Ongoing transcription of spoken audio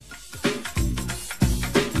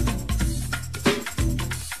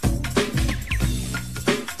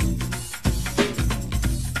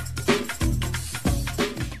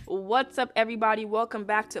What's up, everybody? Welcome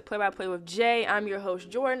back to Play by Play with Jay. I'm your host,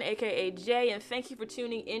 Jordan, aka Jay, and thank you for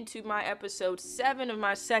tuning into my episode 7 of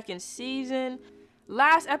my second season.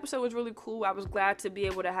 Last episode was really cool. I was glad to be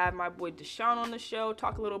able to have my boy Deshaun on the show,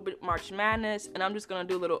 talk a little bit March Madness, and I'm just going to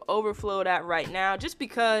do a little overflow of that right now, just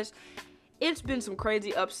because it's been some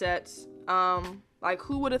crazy upsets. Like,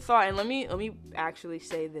 who would have thought? And let me actually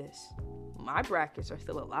say this. My brackets are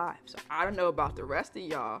still alive, so I don't know about the rest of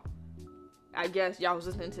y'all. I guess y'all was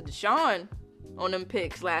listening to Deshaun on them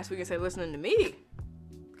picks last week instead of listening to me.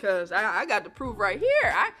 Because I got the proof right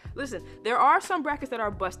here. Listen, there are some brackets that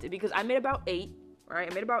are busted because I made about 8,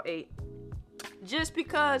 right? I made about 8. Just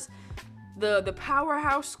because the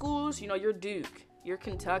powerhouse schools, your Duke, your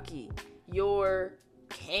Kentucky, your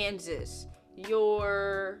Kansas, I'm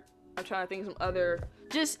trying to think of some other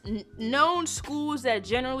just known schools that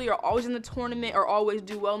generally are always in the tournament or always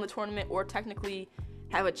do well in the tournament or technically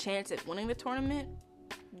have a chance at winning the tournament.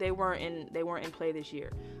 They weren't in play this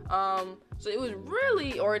year. So it was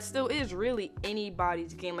really, or it still is really,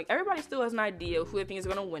 anybody's game. Like, everybody still has an idea of who they think is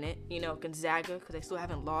gonna win it. Gonzaga, because they still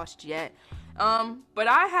haven't lost yet. But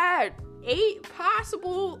I had 8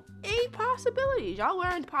 possibilities. Y'all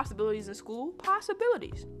learned possibilities in school.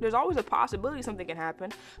 Possibilities. There's always a possibility something can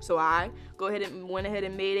happen. So I went ahead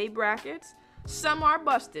and made 8 brackets. Some are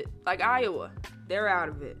busted, like Iowa. They're out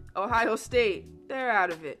of it. Ohio State, they're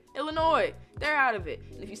out of it. Illinois, they're out of it.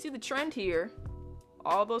 And if you see the trend here,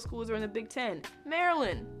 all those schools are in the Big Ten.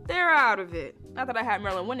 Maryland, they're out of it. Not that I had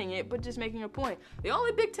Maryland winning it, but just making a point. The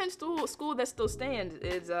only Big Ten school that still stands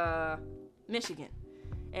is Michigan.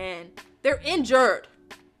 And they're injured.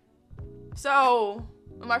 So,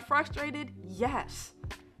 am I frustrated? Yes.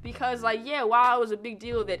 Because, while it was a big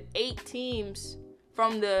deal that 8 teams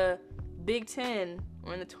from the Big Ten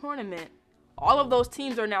were in the tournament, all of those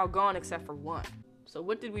teams are now gone except for 1. So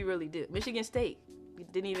what did we really do? Michigan State. We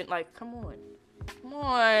didn't even, come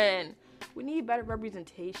on. We need better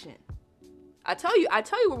representation. I tell you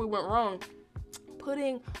where we went wrong.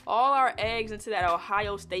 Putting all our eggs into that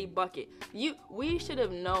Ohio State bucket. We should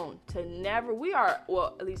have known to never,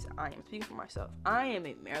 at least I am speaking for myself. I am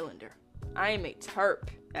a Marylander. I am a Terp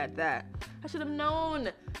at that. I should have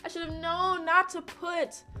known not to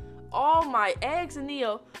put all my eggs in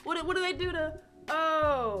the, what do they do to,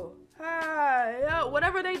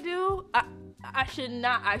 whatever they do, I should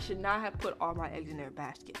not have put all my eggs in their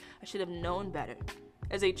basket. I should have known better.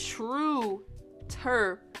 As a true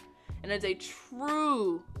Terp and as a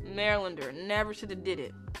true Marylander, never should have did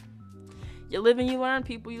it. You live and you learn,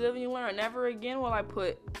 people. You live and you learn. Never again will I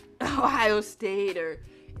put Ohio State or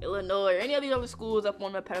Illinois or any of the other schools up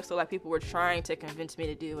on the pedestal like people were trying to convince me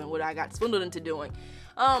to do and what I got swindled into doing.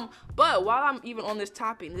 But while I'm even on this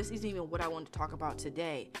topic, this isn't even what I want to talk about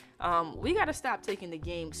today. We got to stop taking the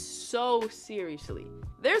game so seriously.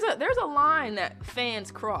 There's a line that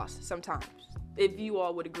fans cross sometimes. If you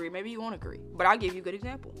all would agree, maybe you won't agree, but I'll give you a good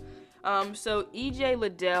example. So E.J.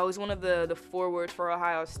 Liddell is one of the forwards for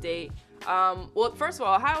Ohio State. Well, first of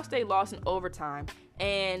all, Ohio State lost in overtime,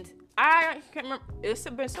 and I can't remember. It's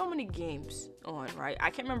been so many games on, right? I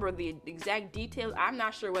can't remember the exact details. I'm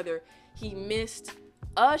not sure whether he missed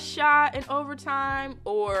a shot in overtime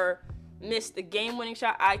or missed the game-winning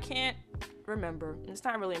shot. I can't remember. It's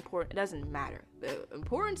not really important. It doesn't matter. The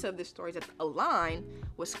importance of this story is that a line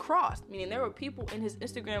was crossed, meaning there were people in his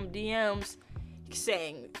Instagram DMs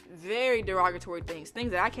saying very derogatory things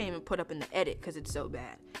that I can't even put up in the edit because it's so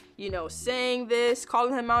bad. Saying this,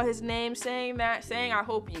 calling him out his name, saying that, saying I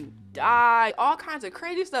hope you die, all kinds of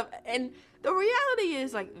crazy stuff. And the reality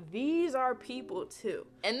is, these are people too.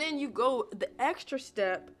 And then you go the extra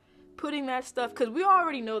step, putting that stuff, because we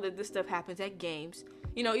already know that this stuff happens at games.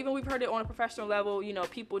 Even we've heard it on a professional level,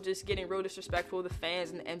 people just getting real disrespectful, the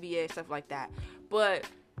fans and the NBA, stuff like that. But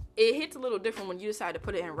it hits a little different when you decide to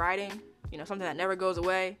put it in writing, something that never goes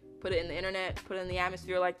away, put it in the internet, put it in the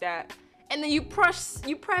atmosphere like that. And then you press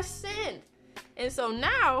send. And so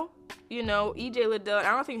now, E.J. Liddell, I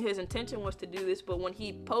don't think his intention was to do this, but when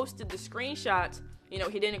he posted the screenshots, he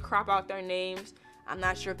didn't crop out their names. I'm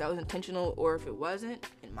not sure if that was intentional or if it wasn't.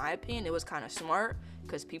 In my opinion, it was kind of smart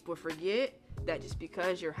because people forget that just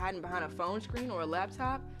because you're hiding behind a phone screen or a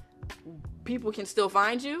laptop, people can still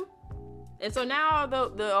find you. And so now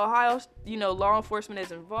the Ohio, law enforcement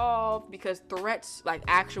is involved because threats,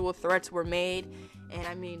 actual threats were made. And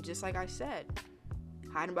I mean, just like I said,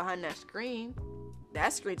 hiding behind that screen's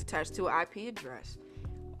attached to an IP address.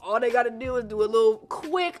 All they got to do is do a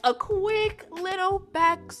quick little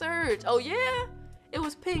back search. Oh yeah? It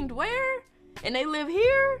was pinged where? And they live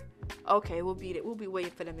here? Okay, we'll beat it. We'll be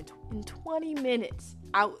waiting for them in 20 minutes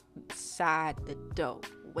outside the door,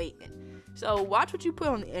 waiting. So watch what you put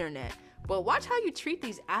on the internet. But watch how you treat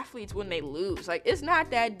these athletes when they lose. Like, it's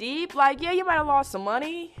not that deep. Like, yeah, you might have lost some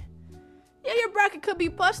money. Yeah, your bracket could be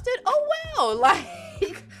busted. Oh, well.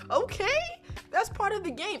 Like, okay. That's part of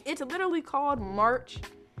the game. It's literally called March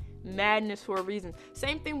Madness for a reason.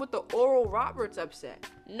 Same thing with the Oral Roberts upset.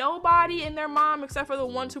 Nobody and their mom, except for the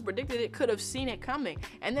ones who predicted it, could have seen it coming.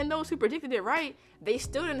 And then those who predicted it right, they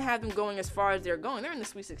still didn't have them going as far as they're going. They're in the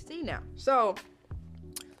Sweet 16 now. So,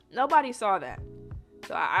 nobody saw that.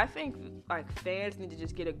 So I think like fans need to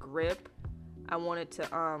just get a grip. I wanted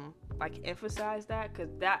to like emphasize that, because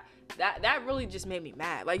that really just made me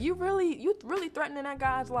mad. Like, you really threatening that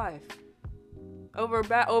guy's life over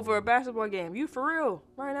a basketball game. You for real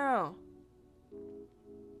right now.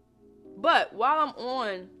 But while I'm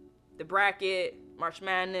on the bracket, March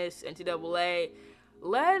Madness, NCAA,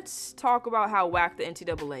 let's talk about how whack the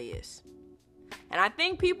NCAA is. And I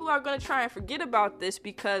think people are going to try and forget about this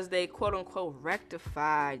because they quote-unquote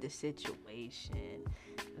rectified the situation.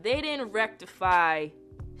 They didn't rectify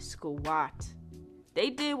squat. They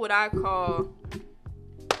did what I call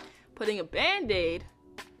putting a Band-Aid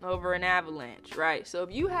over an avalanche, right? So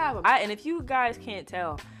if you have, and if you guys can't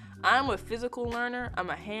tell, I'm a physical learner. I'm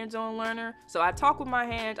a hands-on learner. So I talk with my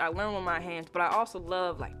hands, I learn with my hands, but I also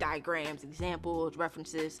love like diagrams, examples,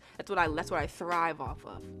 references. That's what I thrive off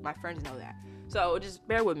of. My friends know that. So just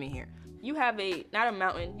bear with me here. You have not a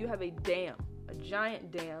mountain, you have a dam, a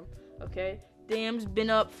giant dam, okay? Dam's been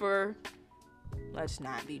up for, let's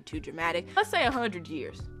not be too dramatic, let's say 100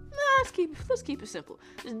 years. Let's keep it simple.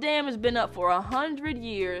 This dam has been up for 100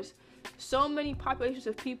 years. So many populations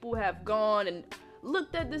of people have gone and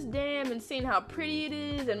looked at this dam and seen how pretty it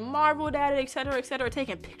is and marveled at it, etc.,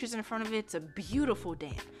 taking pictures in front of it. It's a beautiful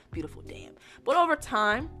dam. But over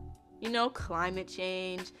time, climate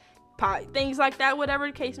change, things like that, whatever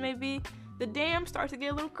the case may be, the dam starts to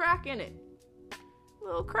get a little crack in it. A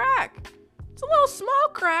little crack. It's a little small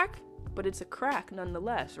crack, but it's a crack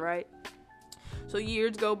nonetheless, right? So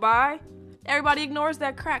years go by, everybody ignores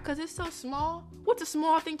that crack because it's so small. What's a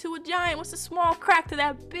small thing to a giant? What's a small crack to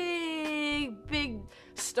that big,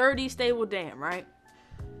 sturdy, stable dam, right?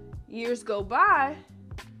 Years go by,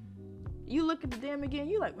 you look at the dam again,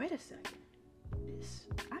 you're like, wait a second.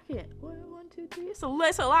 I can't, 1, 2, 3, it's a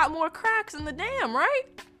lot more cracks in the dam, right?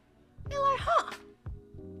 You're like,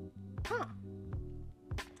 huh.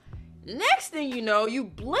 Next thing you know, you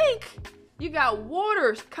blink, you got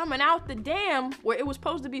waters coming out the dam where it was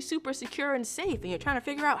supposed to be super secure and safe, and you're trying to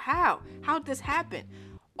figure out how did this happen?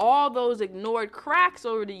 All those ignored cracks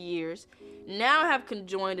over the years now have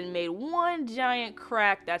conjoined and made one giant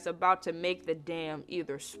crack that's about to make the dam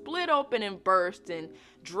either split open and burst and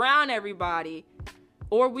drown everybody,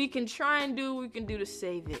 or we can try and do what we can do to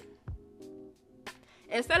save it.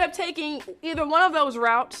 Instead of taking either one of those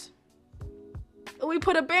routes, we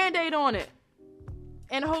put a Band-Aid on it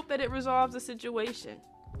and hope that it resolves the situation.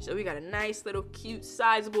 So we got a nice little cute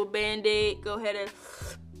sizable Band-Aid. Go ahead and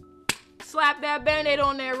slap that Band-Aid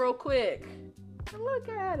on there real quick. And look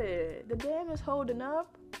at it. The dam is holding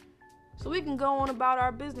up. So we can go on about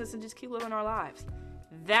our business and just keep living our lives.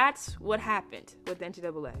 That's what happened with the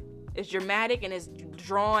NCAA. It's dramatic and it's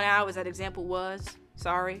drawn out as that example was.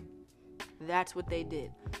 Sorry. That's what they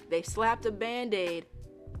did. They slapped a Band-Aid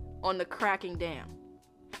on the cracking dam.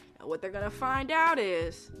 Now what they're going to find out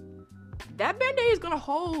is that Band-Aid is going to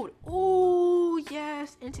hold. Ooh,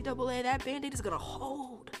 yes, NCAA, that Band-Aid is going to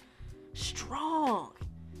hold strong.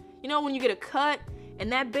 You know when you get a cut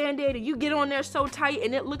and that Band-Aid, you get on there so tight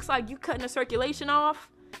and it looks like you cutting the circulation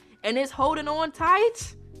off and it's holding on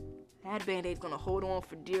tight? That Band-Aid's going to hold on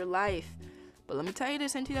for dear life. But let me tell you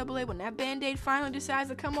this, NCAA, when that Band-Aid finally decides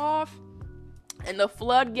to come off and the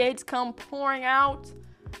floodgates come pouring out,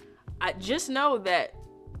 I just know that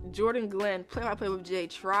Jordan Glenn, play-by-play with Jay,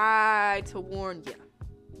 tried to warn you.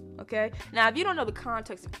 Okay? Now, if you don't know the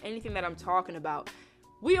context of anything that I'm talking about,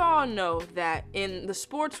 we all know that in the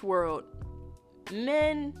sports world,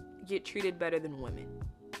 men get treated better than women.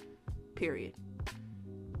 Period.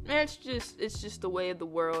 And it's just the way of the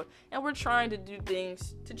world, and we're trying to do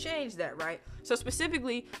things to change that, right? So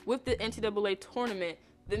specifically with the NCAA tournament,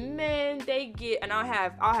 the men, they get, and I'll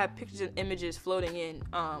have pictures and images floating in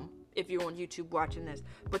if you're on YouTube watching this,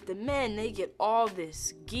 but the men, they get all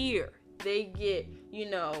this gear. They get,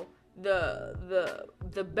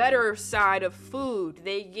 the better side of food.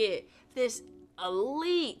 They get this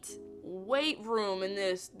elite weight room in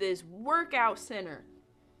this workout center.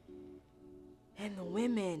 And the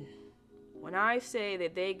women, when I say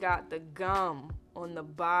that they got the gum on the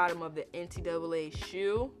bottom of the NCAA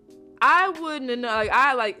shoe, I wouldn't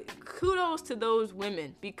know. Kudos to those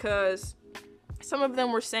women, because Some of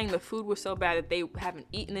them were saying the food was so bad that they haven't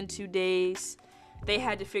eaten in 2 days. They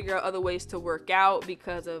had to figure out other ways to work out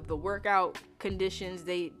because of the workout conditions.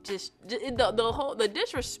 They just, the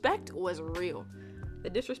disrespect was real. The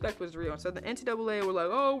disrespect was real. So the NCAA were like,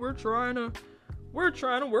 oh, we're trying to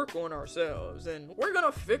work on ourselves and we're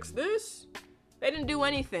gonna fix this. They didn't do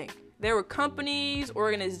anything. There were companies,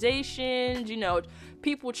 organizations,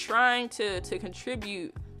 people trying to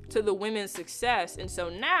contribute to the women's success. And so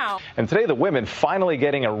now. And today the women finally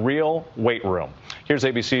getting a real weight room. Here's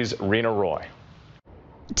ABC's Rena Roy.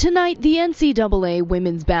 Tonight, the NCAA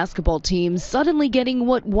women's basketball team suddenly getting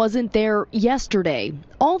what wasn't there yesterday.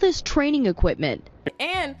 All this training equipment.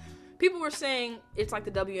 And people were saying it's like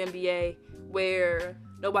the WNBA where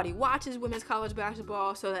nobody watches women's college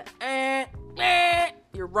basketball, so that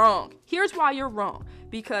you're wrong. Here's why you're wrong.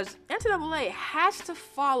 Because NCAA has to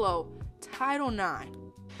follow Title IX.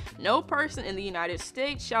 No person in the United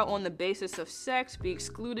States shall on the basis of sex be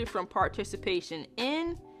excluded from participation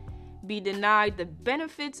in, be denied the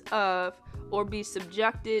benefits of, or be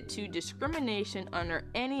subjected to discrimination under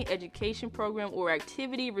any education program or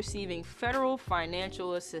activity receiving federal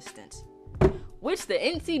financial assistance, which the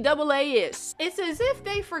NCAA is. It's as if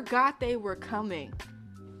they forgot they were coming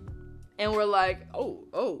and were like, oh,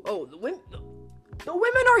 the women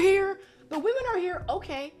are here. The women are here.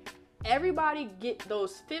 Okay, everybody get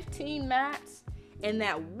those 15 mats and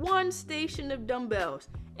that one station of dumbbells,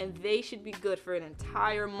 and they should be good for an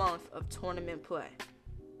entire month of tournament play.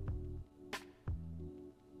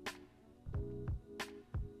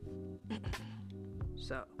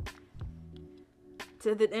 So,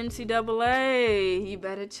 to the NCAA, you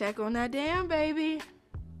better check on that damn baby.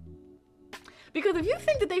 Because if you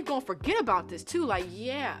think that they're gonna forget about this too, like,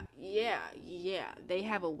 yeah, they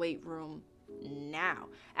have a weight room now.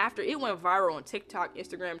 After it went viral on TikTok,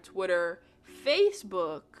 Instagram, Twitter,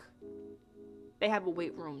 Facebook, they have a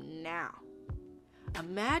weight room now.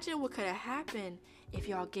 Imagine what could have happened if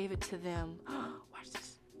y'all gave it to them. Watch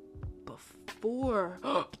this. Before.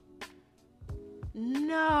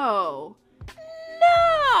 No.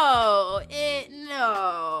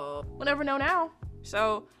 We'll never know now.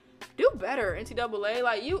 So do better, NCAA.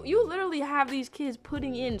 Like you literally have these kids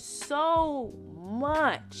putting in so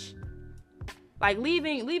much. Like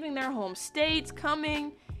leaving their home states,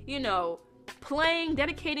 coming, playing,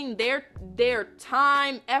 dedicating their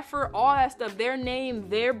time, effort, all that stuff, their name,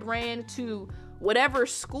 their brand to whatever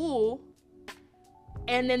school.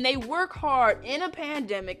 And then they work hard in a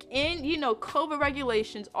pandemic, in, COVID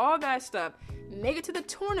regulations, all that stuff. Make it to the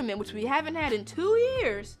tournament, which we haven't had in 2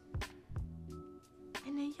 years.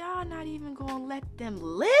 And then y'all not even gonna let them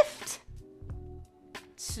lift?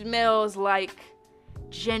 Smells like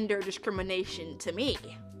gender discrimination to me.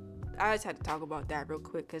 I just had to talk about that real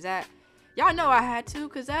quick, because y'all know I had to,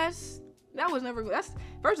 because first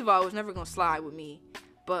of all, it was never gonna slide with me.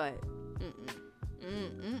 But,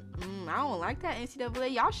 I don't like that,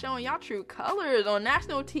 NCAA. Y'all showing y'all true colors on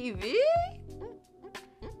national TV?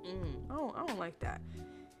 I don't like that.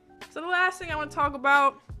 So the last thing I want to talk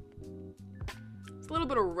about is a little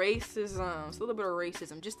bit of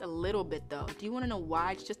racism. Just a little bit, though. Do you want to know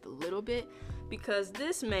why it's just a little bit? Because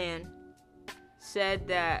this man said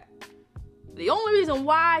that the only reason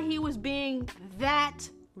why he was being that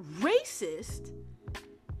racist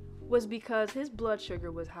was because his blood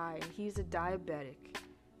sugar was high and he's a diabetic.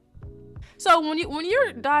 So when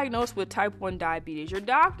you're diagnosed with type 1 diabetes, your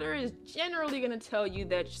doctor is generally going to tell you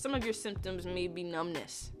that some of your symptoms may be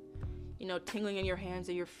numbness, tingling in your hands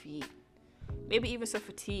or your feet, maybe even some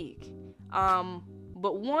fatigue.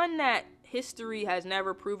 But one that history has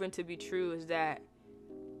never proven to be true is that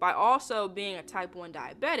by also being a type 1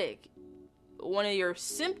 diabetic, one of your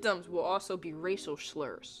symptoms will also be racial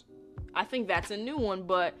slurs. I think that's a new one,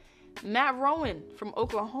 but Matt Rowan from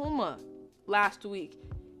Oklahoma last week,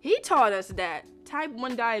 he taught us that type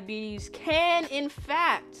 1 diabetes can, in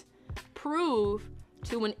fact, prove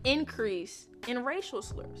to an increase in racial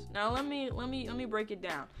slurs. Now, let me break it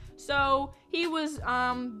down. So, he was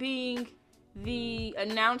being the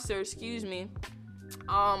announcer,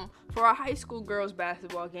 for a high school girls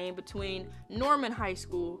basketball game between Norman High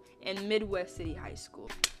School and Midwest City High School.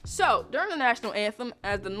 So, during the national anthem,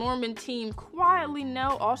 as the Norman team quietly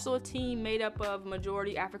know, also a team made up of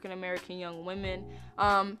majority African-American young women,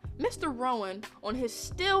 Mr. Rowan, on his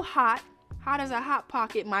still hot as a hot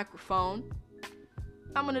pocket microphone,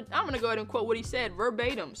 I'm gonna go ahead and quote what he said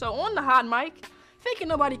verbatim. So, on the hot mic, thinking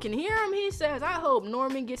nobody can hear him, he says, "I hope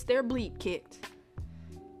Norman gets their bleep kicked."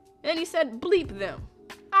 And he said, "Bleep them.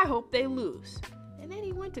 I hope they lose." And then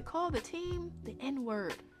he went to call the team the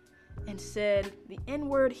N-word and said, "The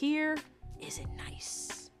N-word here isn't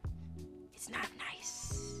nice. It's not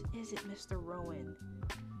is it, Mr. Rowan?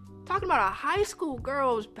 Talking about a high school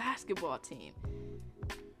girls basketball team.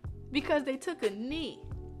 Because they took a knee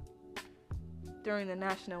during the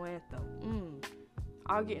national anthem.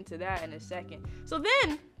 I'll get into that in a second. So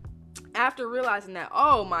then, after realizing that,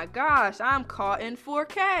 oh my gosh, I'm caught in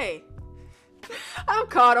 4K. I'm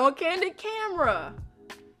caught on candid camera.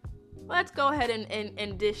 Let's go ahead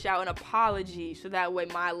and dish out an apology so that way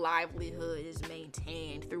my livelihood is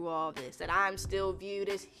maintained through all this, that I'm still viewed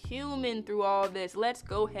as human through all this. Let's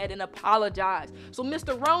go ahead and apologize. So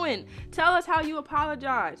Mr. Rowan, tell us how you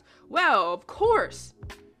apologize. Well, of course,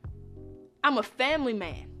 I'm a family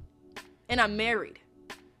man and I'm married.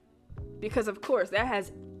 Because of course, that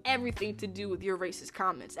has everything to do with your racist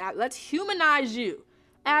comments. Let's humanize you.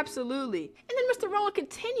 Absolutely. And then Mr. Rowan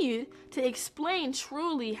continued to explain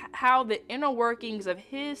truly how the inner workings of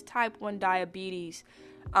his type 1 diabetes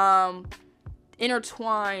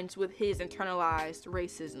intertwines with his internalized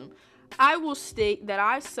racism. I will state that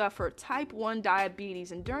I suffer type 1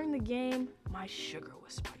 diabetes, and during the game, my sugar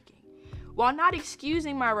was spiking. While not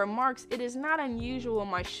excusing my remarks, it is not unusual when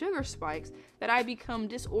my sugar spikes that I become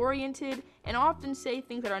disoriented and often say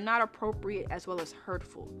things that are not appropriate as well as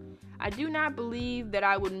hurtful. I do not believe that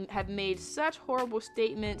I would have made such horrible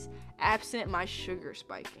statements absent my sugar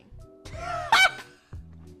spiking.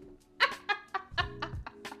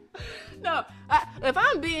 No,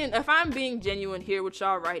 if I'm being genuine here with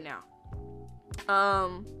y'all right now,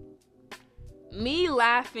 me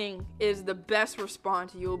laughing is the best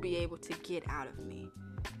response you'll be able to get out of me.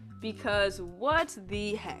 Because what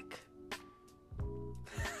the heck?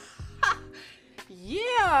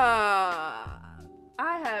 Yeah,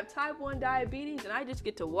 I have type 1 diabetes and I just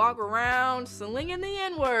get to walk around slinging the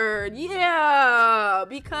N-word. Yeah,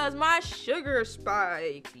 because my sugar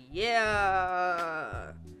spiked.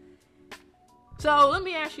 Yeah. So let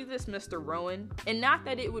me ask you this, Mr. Rowan, and not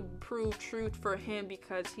that it would prove truth for him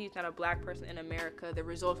because he's not a black person in America. The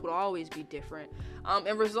results would always be different.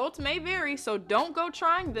 And results may vary, so don't go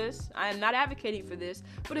trying this. I am not advocating for this.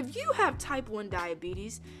 But if you have type 1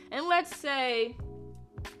 diabetes, and let's say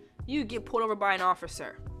you get pulled over by an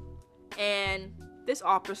officer, and this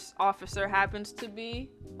officer happens to be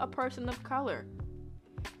a person of color,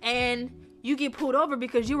 and you get pulled over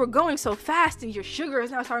because you were going so fast and your sugar is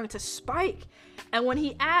now starting to spike. And when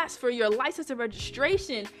he asks for your license and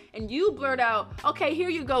registration and you blurt out, okay, here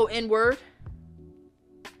you go, N-word.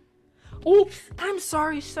 Oops, I'm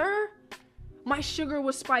sorry, sir. My sugar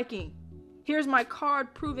was spiking. Here's my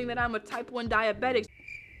card proving that I'm a type 1 diabetic.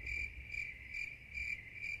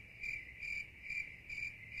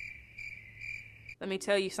 Let me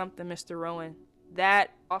tell you something, Mr. Rowan. That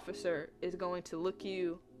officer is going to look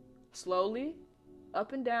you slowly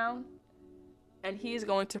up and down, and he is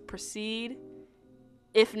going to proceed,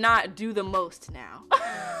 if not do the most now.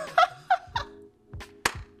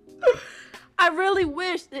 I really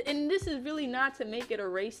wish, and this is really not to make it a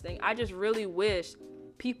race thing, I just really wish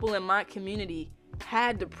people in my community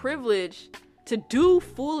had the privilege to do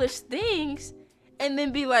foolish things and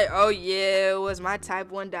then be like, oh yeah, it was my type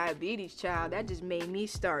 1 diabetes, child, that just made me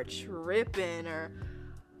start tripping, or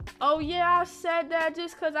oh yeah, I said that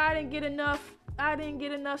just because I didn't get enough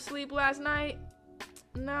sleep last night.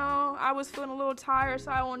 No, I was feeling a little tired,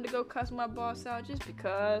 so I wanted to go cuss my boss out just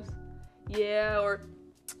because. Yeah, or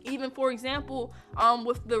even for example,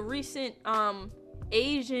 with the recent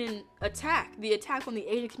Asian attack, the attack on the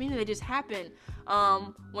Asian community that just happened,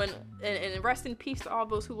 and rest in peace to all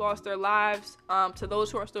those who lost their lives, to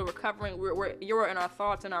those who are still recovering, you're in our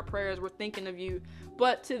thoughts and our prayers, we're thinking of you.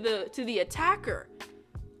 But to the attacker,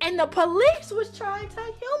 and the police was trying to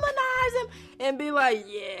humanize him and be like,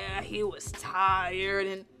 yeah, he was tired.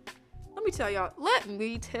 And let me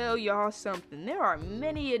tell y'all something. There are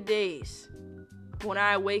many a days when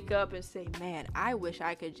I wake up and say, man, I wish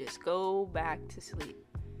I could just go back to sleep.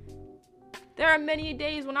 There are many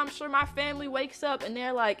days when I'm sure my family wakes up and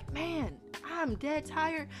they're like, man, I'm dead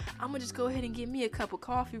tired. I'm gonna just go ahead and get me a cup of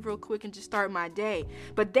coffee real quick and just start my day.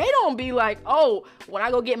 But they don't be like, oh, when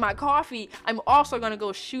I go get my coffee, I'm also gonna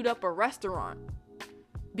go shoot up a restaurant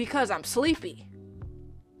because I'm sleepy.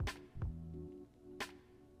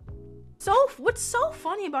 So what's so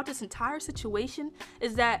funny about this entire situation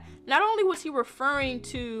is that not only was he referring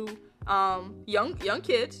to young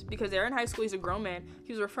kids, because they're in high school, he's a grown man,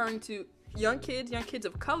 he was referring to young kids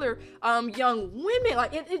of color, young women,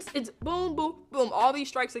 like it's boom, boom, boom, all these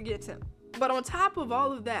strikes against him. But on top of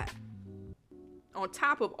all of that,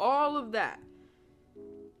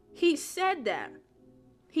 he said that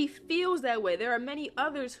he feels that way. There are many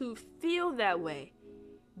others who feel that way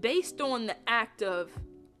based on the act of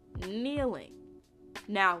kneeling.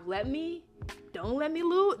 Now, let me don't let me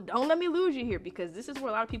lose you here, because this is where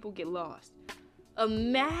a lot of people get lost.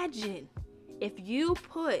 Imagine if you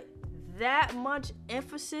put that much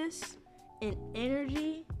emphasis and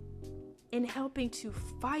energy in helping to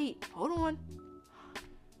fight. Hold on.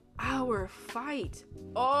 Our fight.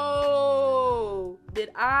 Oh, did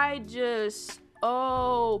I just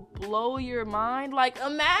blow your mind? Like,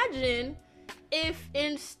 imagine if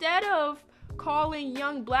instead of calling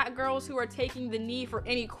young black girls who are taking the knee for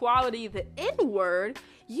inequality the N-word,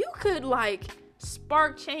 you could like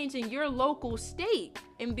spark change in your local state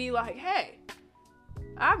and be like, hey,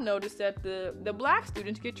 I've noticed that the black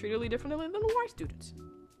students get treated a little differently than the white students.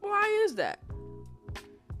 Why is that?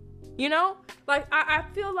 You know, like I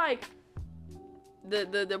feel like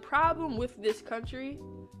the problem with this country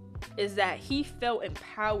is that he felt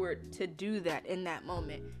empowered to do that in that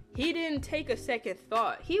moment. He didn't take a second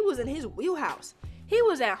thought. He was in his wheelhouse. He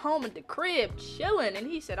was at home at the crib chilling, and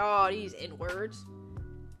he said, "Oh, these N-words."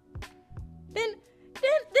 Then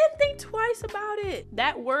think twice about it.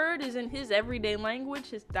 That word is in his everyday language,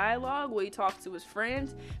 his dialogue, where he talks to his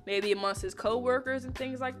friends, maybe amongst his co-workers and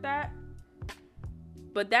things like that.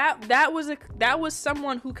 But that was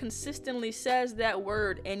someone who consistently says that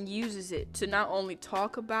word and uses it to not only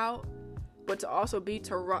talk about, but to also be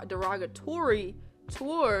derogatory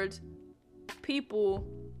towards people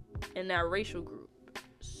in that racial group.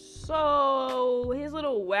 So his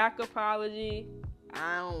little whack apology,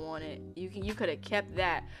 I don't want it. You could have kept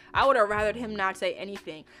that. I would have rathered him not say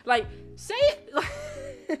anything. Like, say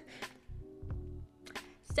it.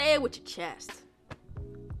 Say it with your chest.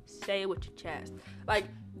 Say it with your chest. Like,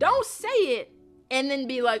 don't say it and then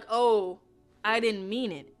be like, oh, I didn't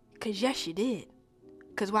mean it. Because yes, you did.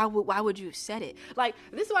 Because why would you have said it? Like,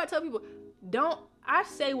 this is why I tell people, I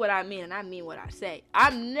say what I mean and I mean what I say.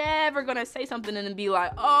 I'm never going to say something and then be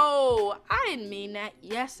like, oh, I didn't mean that.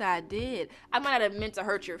 Yes, I did. I might not have meant to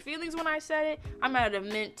hurt your feelings when I said it. I might not have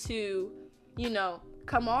meant to,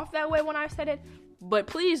 come off that way when I said it. But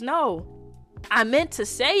please know, I meant to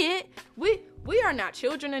say it. We are not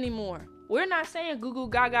children anymore. We're not saying goo goo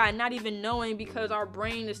gaga and not even knowing, because our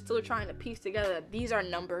brain is still trying to piece together that these are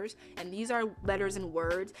numbers and these are letters and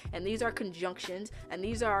words and these are conjunctions and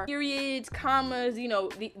these are periods, commas,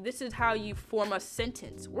 this is how you form a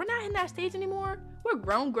sentence. We're not in that stage anymore. We're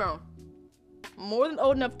grown. More than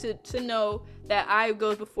old enough to know that I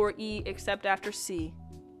goes before E except after C.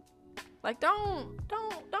 Like, don't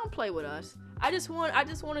play with us. I just want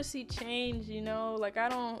to see change, like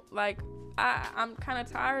I'm kind of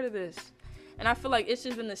tired of this. And I feel like it's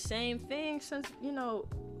just been the same thing since,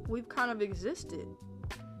 we've kind of existed.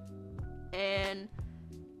 And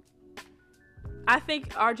I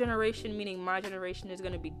think our generation, meaning my generation, is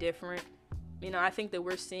going to be different. I think that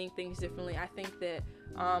we're seeing things differently. I think that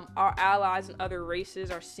our allies and other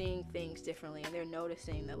races are seeing things differently, and they're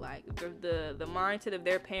noticing that, like, the mindset of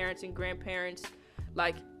their parents and grandparents,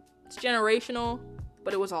 like, it's generational,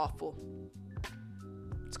 but it was awful.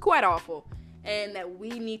 It's quite awful. And that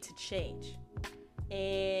we need to change.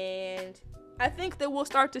 And I think that we'll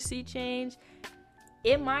start to see change.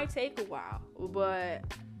 It might take a while, but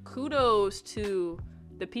kudos to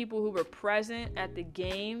the people who were present at the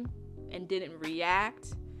game and didn't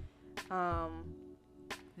react.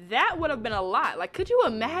 That would have been a lot. Like, could you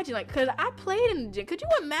imagine? Like, because I played in the gym. Could you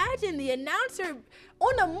imagine the announcer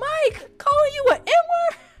on the mic calling you an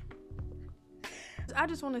N-word? I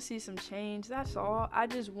just want to see some change. That's all. I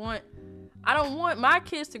don't want my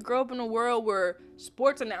kids to grow up in a world where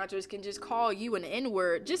sports announcers can just call you an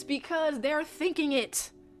N-word just because they're thinking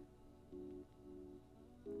it.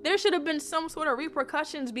 There should have been some sort of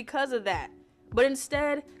repercussions because of that. But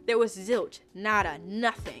instead, there was zilch, nada,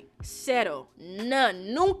 nothing, cero,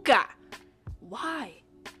 none, nunca. Why?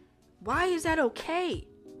 Why is that okay?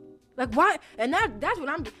 Like, why? And that's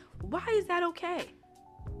what why is that okay?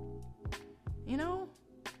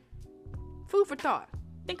 Food for thought.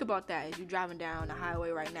 Think about that as you're driving down the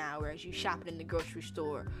highway right now, or as you're shopping in the grocery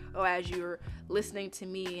store, or as you're listening to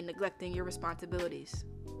me and neglecting your responsibilities.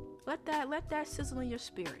 Let that sizzle in your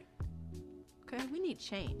spirit. Okay? We need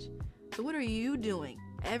change. So what are you doing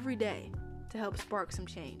every day to help spark some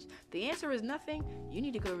change? The answer is nothing. You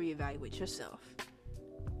need to go reevaluate yourself.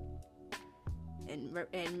 And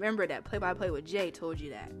remember that Play-by-Play with Jay told you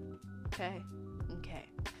that. Okay?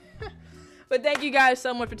 But thank you guys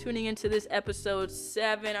so much for tuning into this episode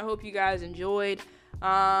 7. I hope you guys enjoyed.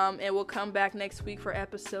 And we'll come back next week for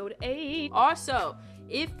episode 8. Also,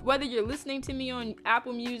 whether you're listening to me on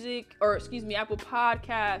Apple Podcasts,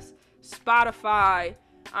 Spotify,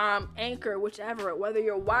 Anchor, whichever, whether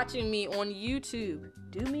you're watching me on YouTube,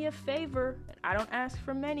 do me a favor. I don't ask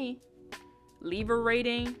for many. Leave a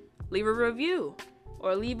rating, leave a review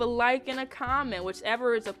or leave a like and a comment,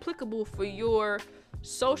 whichever is applicable for your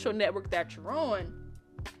social network that you're on,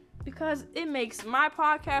 because it makes my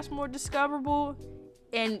podcast more discoverable,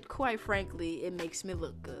 and quite frankly, it makes me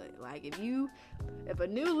look good. Like if a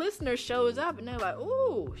new listener shows up and they're like,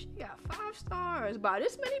 "Ooh, she got 5 stars by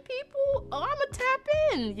this many people," oh, I'ma tap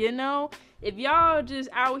in, you know? If y'all just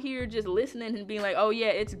out here just listening and being like, "Oh yeah,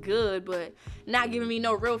 it's good," but not giving me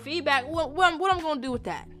no real feedback, what I'm gonna do with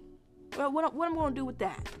that? What I'm gonna do with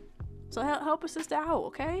that? So help a sister out,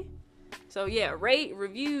 okay? So yeah, rate,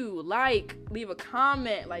 review, like, leave a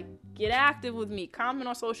comment, like, get active with me, comment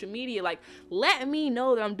on social media, like, let me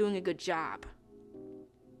know that I'm doing a good job.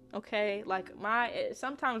 Okay, like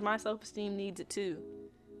sometimes my self-esteem needs it too.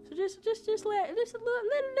 So just let a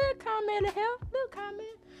little comment to help, little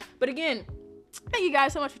comment. But again, thank you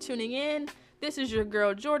guys so much for tuning in. This is your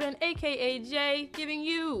girl Jordan, aka Jay, giving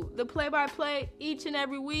you the play-by-play each and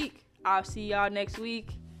every week. I'll see y'all next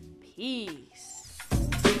week. Peace.